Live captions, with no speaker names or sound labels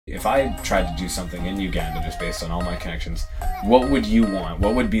If I tried to do something in Uganda just based on all my connections, what would you want?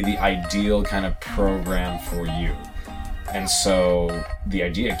 What would be the ideal kind of program for you? And so the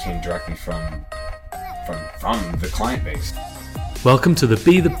idea came directly from the client base. Welcome to the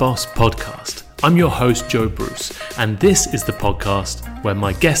Be the Boss podcast. I'm your host, Joe Bruce, and this is the podcast where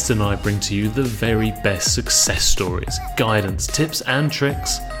my guests and I bring to you the very best success stories, guidance, tips, and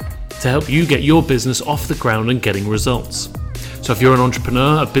tricks to help you get your business off the ground and getting results. So if you're an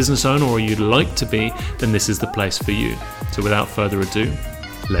entrepreneur, a business owner, or you'd like to be, then this is the place for you. So without further ado,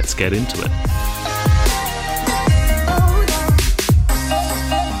 let's get into it.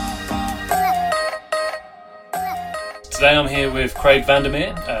 Today I'm here with Craig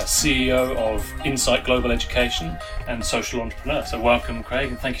Vandermeer, CEO of Insight Global Education and social entrepreneur. So welcome, Craig,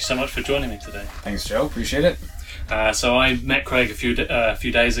 and thank you so much for joining me today. Thanks, Joe. Appreciate it. So I met Craig a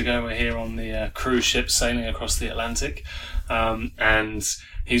few days ago. We're here on the cruise ship sailing across the Atlantic, and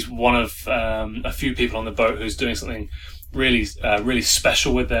he's one of a few people on the boat who's doing something really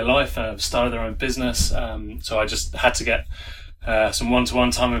special with their life. Started their own business. So I just had to get some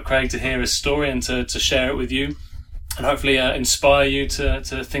one-to-one time with Craig to hear his story and to share it with you. And hopefully inspire you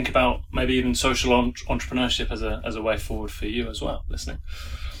to think about maybe even social entrepreneurship as a way forward for you as well, listening.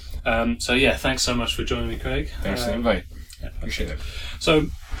 So yeah, thanks so much for joining me, Craig. Thanks for the invite. Yeah, appreciate it. So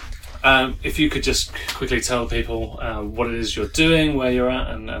if you could just quickly tell people what it is you're doing, where you're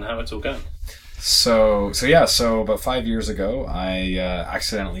at, and how it's all going. So about 5 years ago, I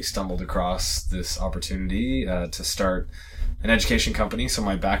accidentally stumbled across this opportunity to start an education company. So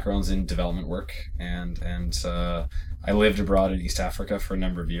my background's in development work, and I lived abroad in East Africa for a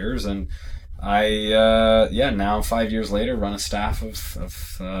number of years, and I now 5 years later run a staff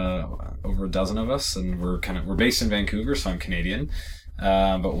of over a dozen of us, and we're based in Vancouver, so I'm Canadian,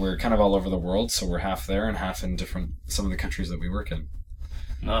 but we're kind of all over the world. So we're half there and half in some of the countries that we work in.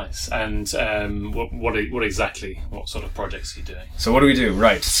 Nice. And what sort of projects are you doing? So what do we do?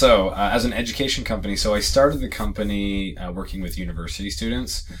 Right. So as an education company, so I started the company working with university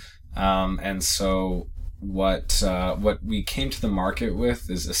students, and so what we came to the market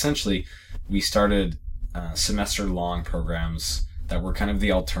with is essentially we started semester-long programs that were kind of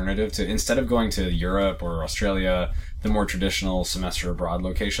the alternative to, instead of going to Europe or Australia, the more traditional semester abroad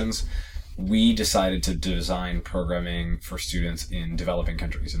locations. We decided to design programming for students in developing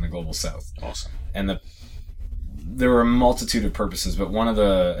countries in the global south. Awesome. And there were a multitude of purposes, but one of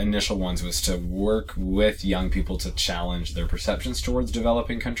the initial ones was to work with young people to challenge their perceptions towards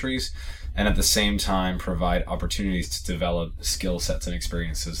developing countries, and at the same time provide opportunities to develop skill sets and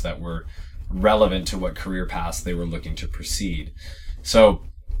experiences that were relevant to what career paths they were looking to proceed. So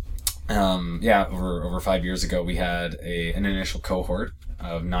over 5 years ago, we had an initial cohort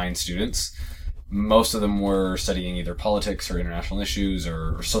of 9 students. Most of them were studying either politics or international issues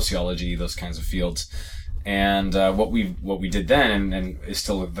or sociology, those kinds of fields. And what we did then, and is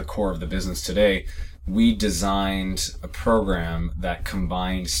still the core of the business today, we designed a program that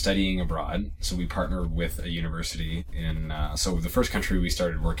combined studying abroad. So we partnered with a university so the first country we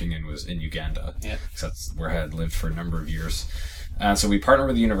started working in was in Uganda. Yeah. So that's where I had lived for a number of years. So we partner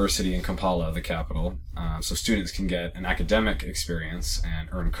with the university in Kampala, the capital, so students can get an academic experience and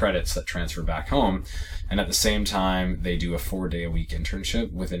earn credits that transfer back home. And at the same time, they do a 4-day-a-week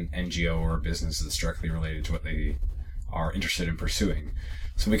internship with an NGO or a business that's directly related to what they are interested in pursuing.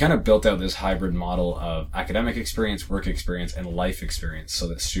 So we kind of built out this hybrid model of academic experience, work experience, and life experience, so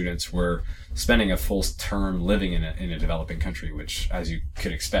that students were spending a full term living in a developing country, which, as you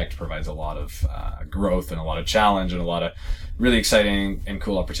could expect, provides a lot of growth and a lot of challenge and a lot of really exciting and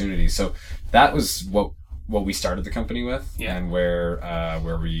cool opportunities. So that was what we started the company with, yeah. And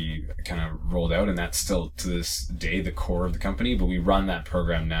where we kind of rolled out, and that's still to this day the core of the company. But we run that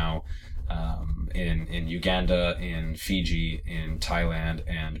program now in Uganda, in Fiji, in Thailand,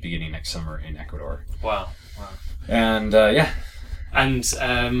 and beginning next summer in Ecuador. Wow. And And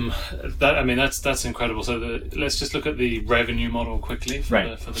that's incredible. So let's just look at the revenue model quickly for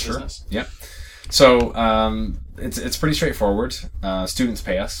the sure. business. Yeah. So it's pretty straightforward. Students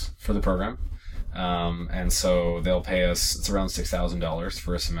pay us for the program, and so they'll pay us. It's around $6,000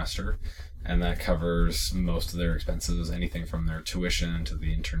 for a semester. And that covers most of their expenses, anything from their tuition to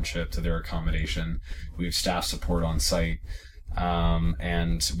the internship to their accommodation. We have staff support on site.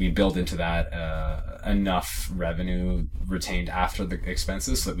 And we build into that enough revenue retained after the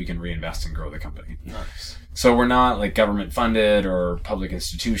expenses so that we can reinvest and grow the company. Nice. So we're not like government funded or public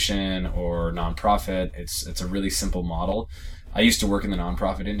institution or nonprofit. It's a really simple model. I used to work in the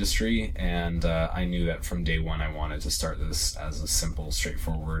nonprofit industry, and I knew that from day one I wanted to start this as a simple,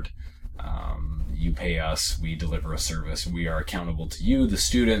 straightforward You pay us, we deliver a service. We are accountable to you, the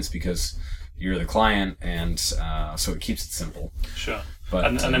students, because you're the client, and so it keeps it simple. Sure. But,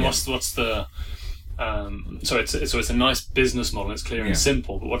 and then what's the so it's a nice business model. It's clear and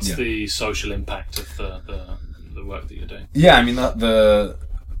simple. But what's the social impact of the work that you're doing? Yeah, I mean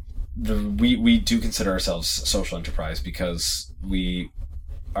we do consider ourselves a social enterprise because we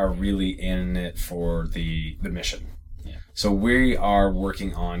are really in it for the mission. Yeah. So we are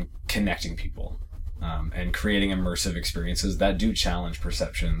working on connecting people and creating immersive experiences that do challenge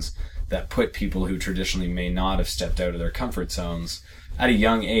perceptions, that put people who traditionally may not have stepped out of their comfort zones at a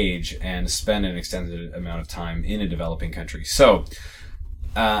young age and spend an extended amount of time in a developing country. So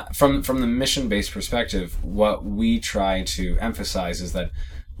from the mission-based perspective, what we try to emphasize is that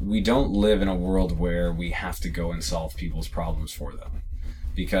we don't live in a world where we have to go and solve people's problems for them.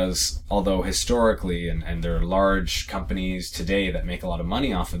 Because although historically, and there are large companies today that make a lot of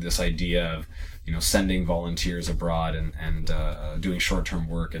money off of this idea of, sending volunteers abroad and doing short-term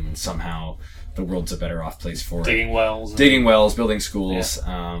work, and somehow the world's a better off place for digging wells, building schools.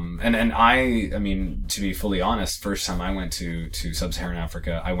 Yeah. And I mean, to be fully honest, first time I went to Sub-Saharan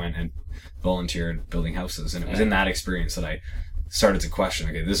Africa, I went and volunteered building houses. And it was in that experience that I started to question,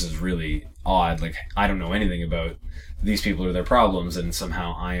 okay, this is really odd. Like, I don't know anything about these people or their problems, and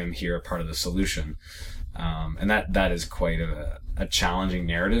somehow I am here a part of the solution. And that is quite a challenging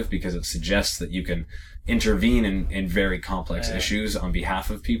narrative, because it suggests that you can intervene in very complex issues on behalf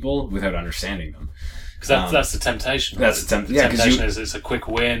of people without understanding them. Because that's the temptation. Right? That's the temptation is it's a quick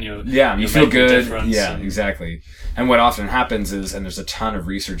win. You feel good. Yeah, exactly. And what often happens is, and there's a ton of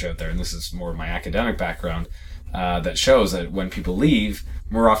research out there, and this is more of my academic background, that shows that when people leave,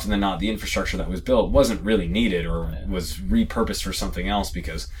 more often than not, the infrastructure that was built wasn't really needed, or was repurposed for something else,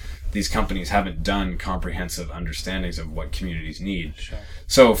 because these companies haven't done comprehensive understandings of what communities need. Sure.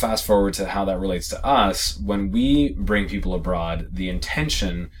 So fast forward to how that relates to us. When we bring people abroad, the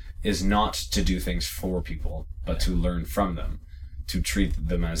intention is not to do things for people, but to learn from them, to treat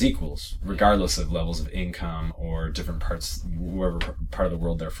them as equals, regardless of levels of income or different parts, wherever part of the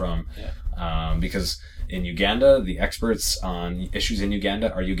world they're from. Yeah. Because in Uganda, the experts on issues in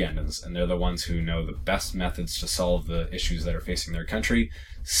Uganda are Ugandans, and they're the ones who know the best methods to solve the issues that are facing their country,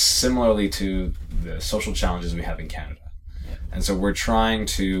 similarly to the social challenges we have in Canada. Yeah. And so we're trying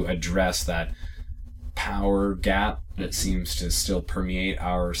to address that power gap that seems to still permeate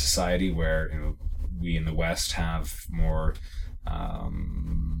our society, where we in the West have more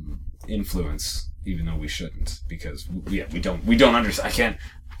influence, even though we shouldn't, because we don't understand.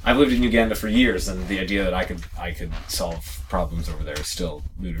 I've lived in Uganda for years, and the idea that I could solve problems over there is still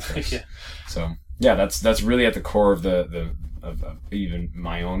ludicrous. Yeah. So yeah, that's really at the core of of even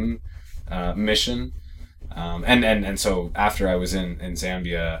my own mission. And so after I was in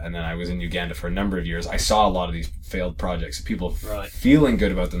Zambia, and then I was in Uganda for a number of years, I saw a lot of these failed projects, people feeling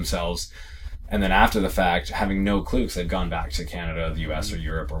good about themselves, and then after the fact, having no clue, because they'd gone back to Canada, the US, or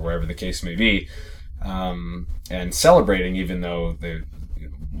Europe, or wherever the case may be, and celebrating, even though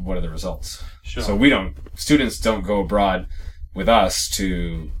what are the results? Sure. So students don't go abroad with us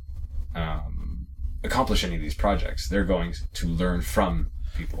to accomplish any of these projects. They're going to learn from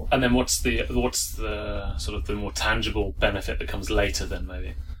people. And then what's the sort of the more tangible benefit that comes later then,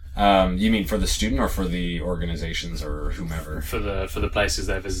 maybe? You mean for the student or for the organizations or whomever? For the places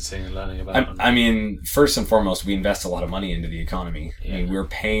they're visiting and learning about. I mean, first and foremost, we invest a lot of money into the economy. Yeah. I mean, we're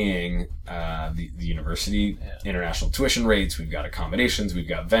paying the university international tuition rates. We've got accommodations. We've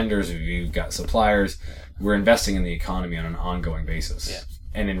got vendors. We've got suppliers. We're investing in the economy on an ongoing basis. Yeah.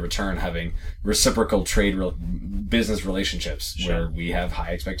 And in return, having reciprocal business relationships where we have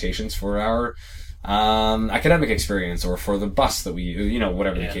high expectations for our academic experience, or for the bus that we,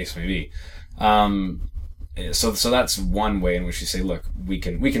 whatever the case may be. So that's one way in which you say, look, we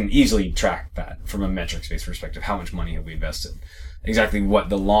can easily track that from a metrics-based perspective. How much money have we invested? Exactly what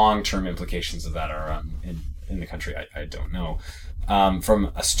the long-term implications of that are in the country, I don't know.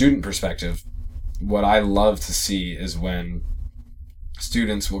 From a student perspective, what I love to see is when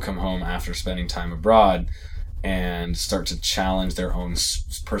students will come home after spending time abroad and start to challenge their own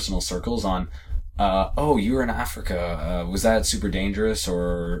personal circles on, you were in Africa. Was that super dangerous,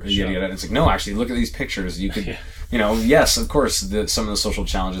 or yada yada? It's like, no, actually, look at these pictures. You could, yes, of course, some of the social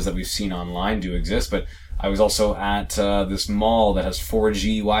challenges that we've seen online do exist, but I was also at this mall that has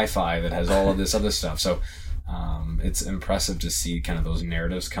 4G Wi-Fi that has all of this other stuff. So it's impressive to see kind of those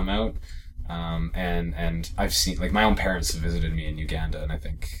narratives come out. And I've seen, like, my own parents have visited me in Uganda, and I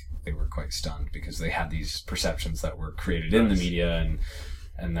think they were quite stunned because they had these perceptions that were created in the media,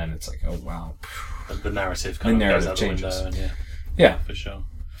 and then it's like, oh wow, the narrative kind of goes out the changes. window, and yeah, for sure.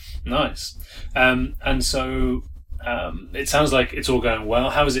 Nice. And so it sounds like it's all going well.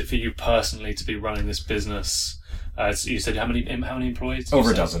 How is it for you personally to be running this business? So you said how many employees?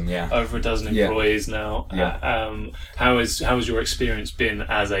 Over a dozen, yeah. Over a dozen employees now. Yeah. How has your experience been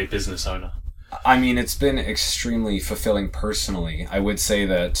as a business owner? I mean, it's been extremely fulfilling personally. I would say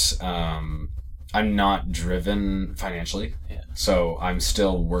that I'm not driven financially. Yeah. So I'm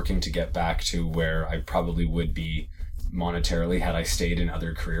still working to get back to where I probably would be monetarily had I stayed in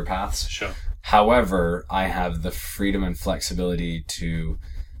other career paths. Sure. However, I have the freedom and flexibility to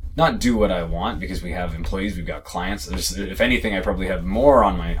not do what I want because we have employees, we've got clients. If anything, I probably have more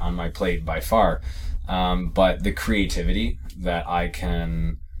on my plate by far. But the creativity that I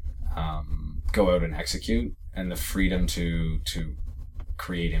can go out and execute and the freedom to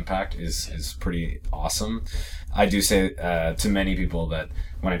create impact is pretty awesome. I do say to many people that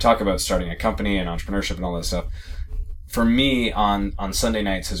when I talk about starting a company and entrepreneurship and all that stuff, for me on Sunday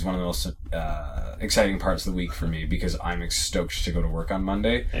nights is one of the most exciting parts of the week for me because I'm stoked to go to work on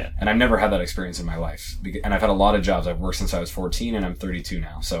Monday. Yeah. And I've never had that experience in my life. And I've had a lot of jobs. I've worked since I was 14 and I'm 32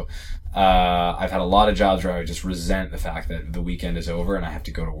 now. So I've had a lot of jobs where I just resent the fact that the weekend is over and I have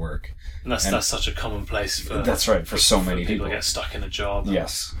to go to work. And that's such a commonplace for... That's right, for so many people. People get stuck in a job.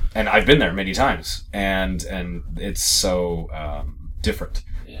 Yes. And I've been there many times. And it's so different.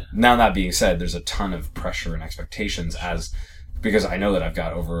 Yeah. Now, that being said, there's a ton of pressure and expectations because I know that I've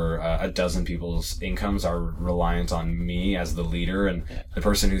got over a dozen people's incomes are reliant on me as the leader and the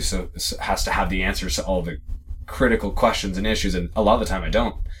person who has to have the answers to all the critical questions and issues. And a lot of the time I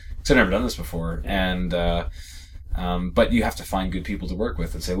don't, because I've never done this before. Yeah. And, but you have to find good people to work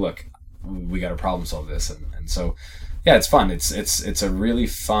with and say, look, we got to problem solve this. And so, yeah, it's fun. It's a really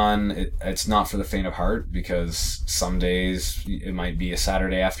fun, it's not for the faint of heart because some days it might be a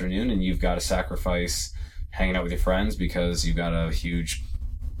Saturday afternoon and you've got to sacrifice hanging out with your friends because you've got a huge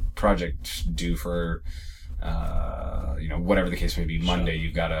project due for, whatever the case may be. Monday,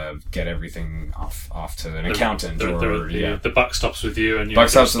 you've got to get everything off to an accountant. The buck stops with you, and buck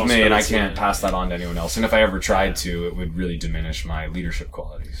stops with me, and I can't pass that on to anyone else. And if I ever tried to, it would really diminish my leadership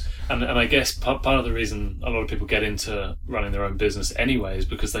qualities. And I guess part of the reason a lot of people get into running their own business anyway is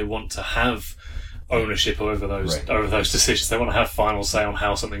because they want to have ownership over those decisions. They want to have final say on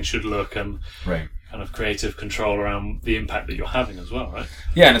how something should look and kind of creative control around the impact that you're having as well, right?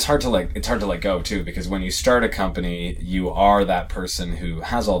 Yeah, and it's hard to let go too, because when you start a company, you are that person who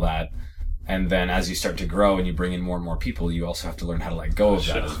has all that, and then as you start to grow and you bring in more and more people, you also have to learn how to let go of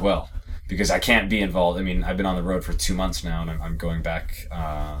that as well. Because I can't be involved. I mean, I've been on the road for 2 months now, and I'm going back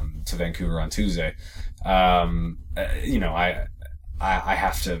to Vancouver on Tuesday. I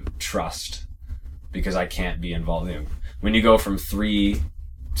have to trust because I can't be involved. When you go from 3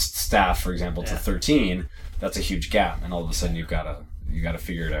 staff, for example, to 13, that's a huge gap, and all of a sudden you got to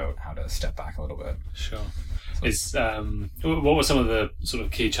figure it out how to step back a little bit. Sure. What were some of the sort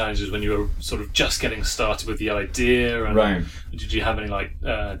of key challenges when you were sort of just getting started with the idea? And did you have any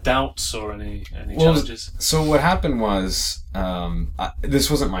doubts or any challenges? So what happened was this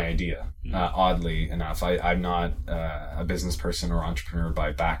wasn't my idea. Oddly enough, I'm not a business person or entrepreneur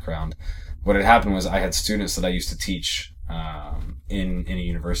by background. What had happened was I had students that I used to teach in a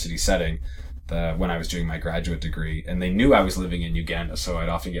university setting when I was doing my graduate degree, and they knew I was living in Uganda, so I'd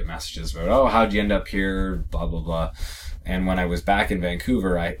often get messages about, oh, how'd you end up here, blah, blah, blah. And when I was back in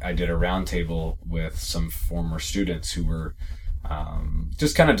Vancouver, I did a roundtable with some former students who were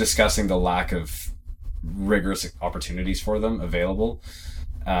just kind of discussing the lack of rigorous opportunities for them available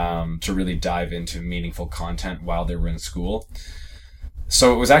to really dive into meaningful content while they were in school.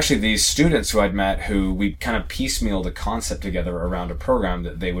 So it was actually these students who I'd met who we kind of piecemealed a concept together around a program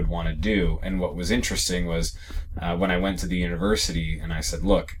that they would want to do. And what was interesting was when I went to the university and I said,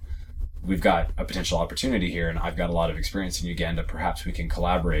 look, we've got a potential opportunity here and I've got a lot of experience in Uganda. Perhaps we can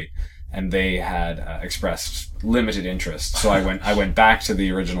collaborate. And they had expressed limited interest. So I went back to the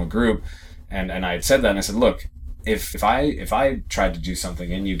original group and I had said that and I said, look, if I tried to do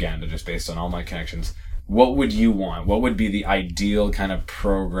something in Uganda just based on all my connections, what would you want? What would be the ideal kind of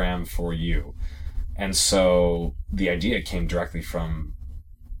program for you? And so the idea came directly from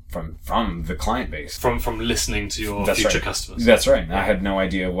the client base. From listening to your future customers. That's right. I had no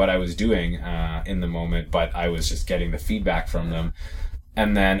idea what I was doing in the moment, but I was just getting the feedback from them.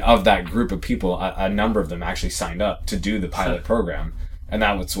 And then of that group of people, a number of them actually signed up to do the pilot program. And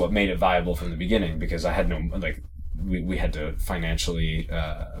that was what made it viable from the beginning, because I had we had to financially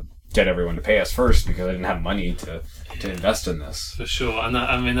get everyone to pay us first because I didn't have money to invest in this. For sure. And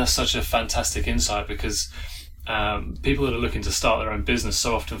that's such a fantastic insight because people that are looking to start their own business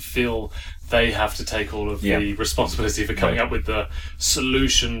so often feel they have to take all of the responsibility for coming up with the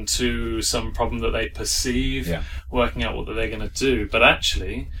solution to some problem that they perceive, working out what they're going to do. But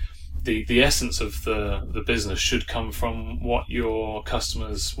actually, the essence of the business should come from what your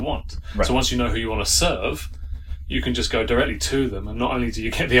customers want. Right. So once you know who you want to serve, you can just go directly to them, and not only do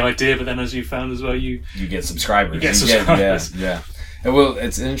you get the idea, but then, as you found as well, you get subscribers. Yeah. Well,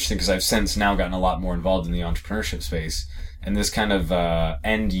 it's interesting because I've since now gotten a lot more involved in the entrepreneurship space, and this kind of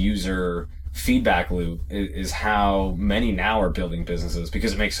end user feedback loop is how many now are building businesses,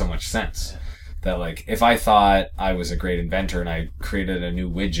 because it makes so much sense. That, like, if I thought I was a great inventor and I created a new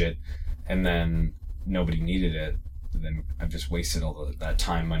widget and then nobody needed it, then I've just wasted all that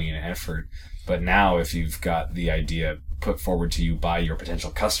time, money, and effort. But now, if you've got the idea put forward to you by your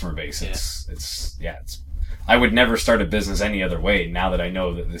potential customer base, it's I would never start a business any other way now that I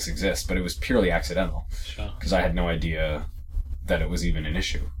know that this exists, but it was purely accidental because I had no idea that it was even an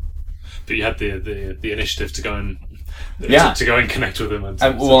issue. But you had the initiative to go and to go and connect with them. And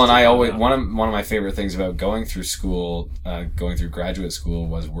I always one of my favorite things about going through school, going through graduate school,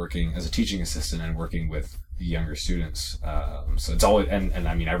 was working as a teaching assistant and working with younger students. So it's always and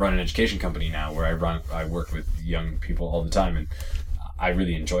I mean, I run an education company now where I work with young people all the time, and I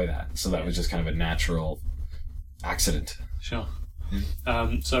really enjoy that. So that was just kind of a natural accident. Sure.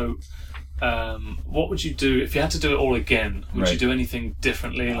 What would you do if you had to do it all again? Would you do anything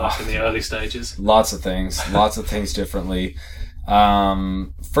differently, like in the early stages? Lots of things differently.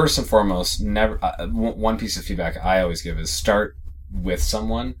 First and foremost, never. One piece of feedback I always give is start with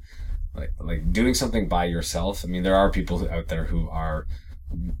someone, like doing something by yourself. I mean, there are people out there who are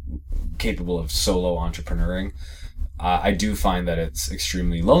capable of solo entrepreneuring. I do find that it's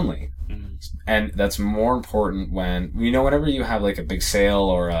extremely lonely. And that's more important when, whenever you have like a big sale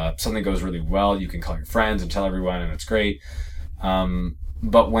or something goes really well, you can call your friends and tell everyone, and it's great.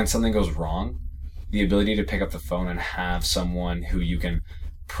 But when something goes wrong, the ability to pick up the phone and have someone who you can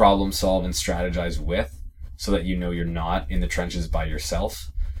problem solve and strategize with, so that you're not in the trenches by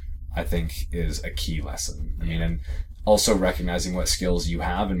yourself, I think is a key lesson. I mean, and also recognizing what skills you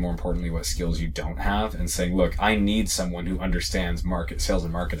have, and more importantly, what skills you don't have, and saying, look, I need someone who understands sales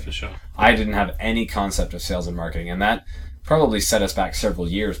and marketing. For sure. I didn't have any concept of sales and marketing, and that probably set us back several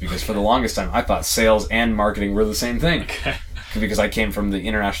years, because for the longest time, I thought sales and marketing were the same thing. Okay. Because I came from the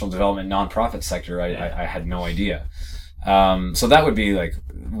international development nonprofit sector, I had no idea. So that would be like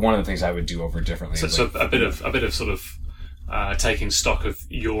one of the things I would do over differently. So a bit of sort of taking stock of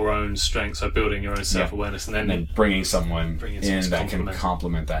your own strengths, so building your own self-awareness, and then bringing someone in that can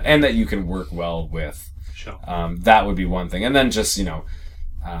complement that, and that you can work well with. Sure. That would be one thing. And then just,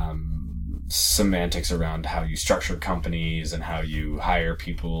 semantics around how you structure companies and how you hire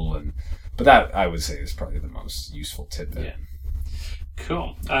people. But that, I would say, is probably the most useful tidbit. Yeah.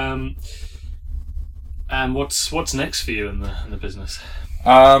 Cool. And what's next for you in the business?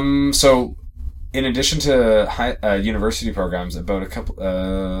 So, in addition to university programs, about a couple,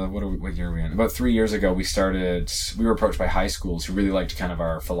 what year are we in? About 3 years ago, we were approached by high schools who really liked kind of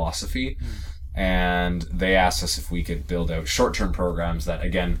our philosophy, and they asked us if we could build out short-term programs that,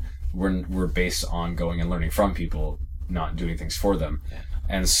 again, were based on going and learning from people, not doing things for them. Yeah.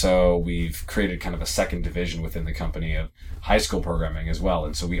 And so we've created kind of a second division within the company of high school programming as well.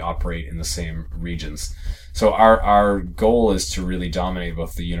 And so we operate in the same regions. So our goal is to really dominate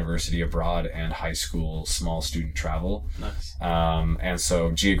both the university abroad and high school small student travel. Nice. And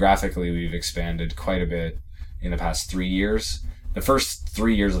so geographically, we've expanded quite a bit in the past 3 years. The first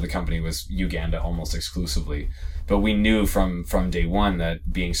 3 years of the company was Uganda almost exclusively. But we knew from day one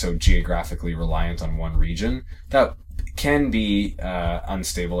that being so geographically reliant on one region, that can be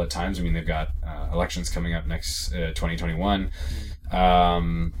unstable at times. I mean, they've got elections coming up next 2021.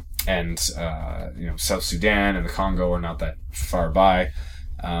 And South Sudan and the Congo are not that far by.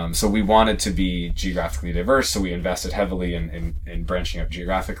 So we wanted to be geographically diverse, so we invested heavily in branching out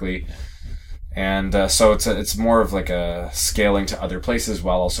geographically. And so it's more of like a scaling to other places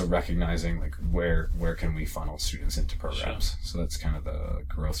while also recognizing like where can we funnel students into programs. Sure. So that's kind of the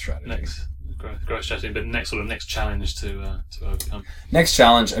growth strategy. Growth strategy, but next challenge to overcome. Next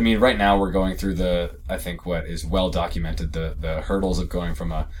challenge, I mean, right now we're going through I think what is well documented, the hurdles of going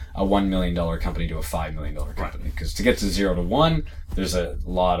from a $1 million company to a $5 million company. Because to get to 0 to 1, there's a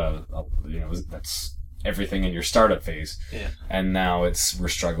lot of, that's everything in your startup phase. Yeah. And now we're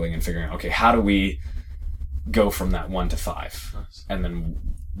struggling and figuring out, okay, how do we go from that 1 to 5? Nice. And then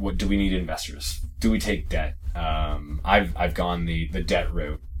what do we need investors? Do we take debt? I've gone the debt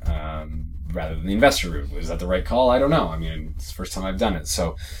route. Rather than the investor route. Was that the right call? I don't know. I mean, it's the first time I've done it.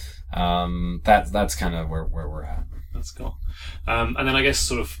 So That's kind of where we're at. That's cool. And then I guess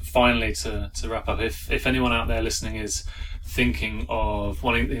sort of finally to wrap up, if anyone out there listening is thinking of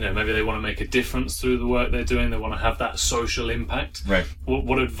wanting, maybe they want to make a difference through the work they're doing, they want to have that social impact. Right.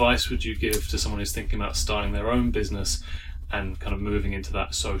 What advice would you give to someone who's thinking about starting their own business and kind of moving into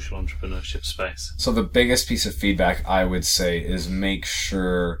that social entrepreneurship space? So the biggest piece of feedback I would say is make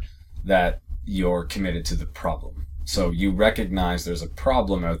sure that you're committed to the problem. So you recognize there's a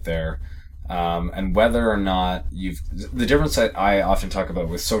problem out there, and whether or not the difference that I often talk about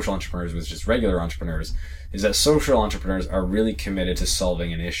with social entrepreneurs with just regular entrepreneurs is that social entrepreneurs are really committed to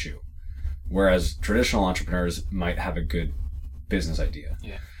solving an issue, whereas traditional entrepreneurs might have a good business idea.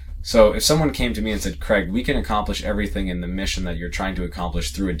 Yeah. So if someone came to me and said, Craig, we can accomplish everything in the mission that you're trying to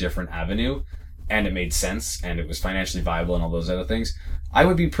accomplish through a different avenue, and it made sense, and it was financially viable and all those other things, I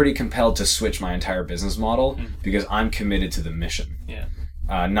would be pretty compelled to switch my entire business model because I'm committed to the mission. Yeah.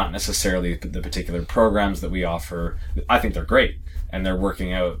 Not necessarily the particular programs that we offer. I think they're great, and they're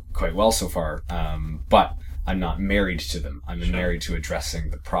working out quite well so far, but I'm not married to them. I'm married to addressing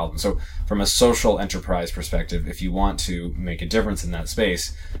the problem. So from a social enterprise perspective, if you want to make a difference in that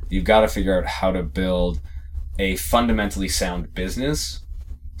space, you've got to figure out how to build a fundamentally sound business.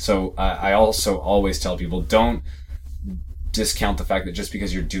 So I also always tell people, don't discount the fact that just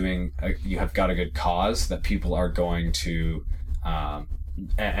because you have got a good cause, that people are going to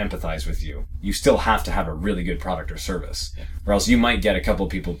empathize with you. You still have to have a really good product or service, or else you might get a couple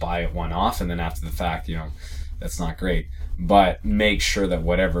of people buy it one off, and then after the fact, that's not great. But make sure that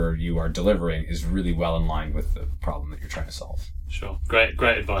whatever you are delivering is really well in line with the problem that you're trying to solve. Sure. Great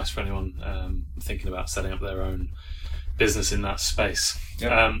advice for anyone thinking about setting up their own business in that space.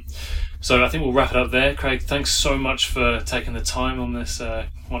 Yep. So I think we'll wrap it up there. Craig, thanks so much for taking the time on this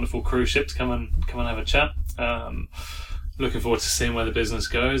wonderful cruise ship to come and have a chat. Looking forward to seeing where the business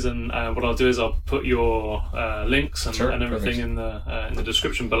goes, and what I'll do is I'll put your links and everything in the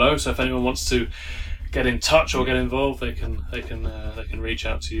description below. So if anyone wants to get in touch or get involved, they can reach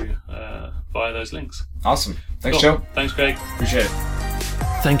out to you via those links. Awesome. Thanks, Cool. Joe. Thanks, Craig. Appreciate it.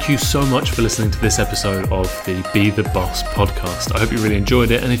 Thank you so much for listening to this episode of the Be The Boss podcast. I hope you really enjoyed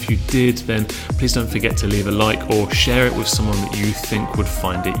it, and if you did, then please don't forget to leave a like or share it with someone that you think would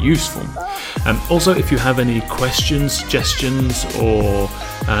find it useful. Also, if you have any questions, suggestions, or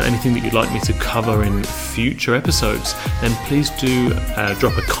anything that you'd like me to cover in future episodes, then please do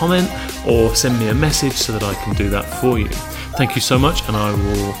drop a comment or send me a message so that I can do that for you. Thank you so much, and I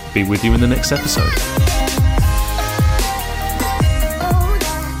will be with you in the next episode.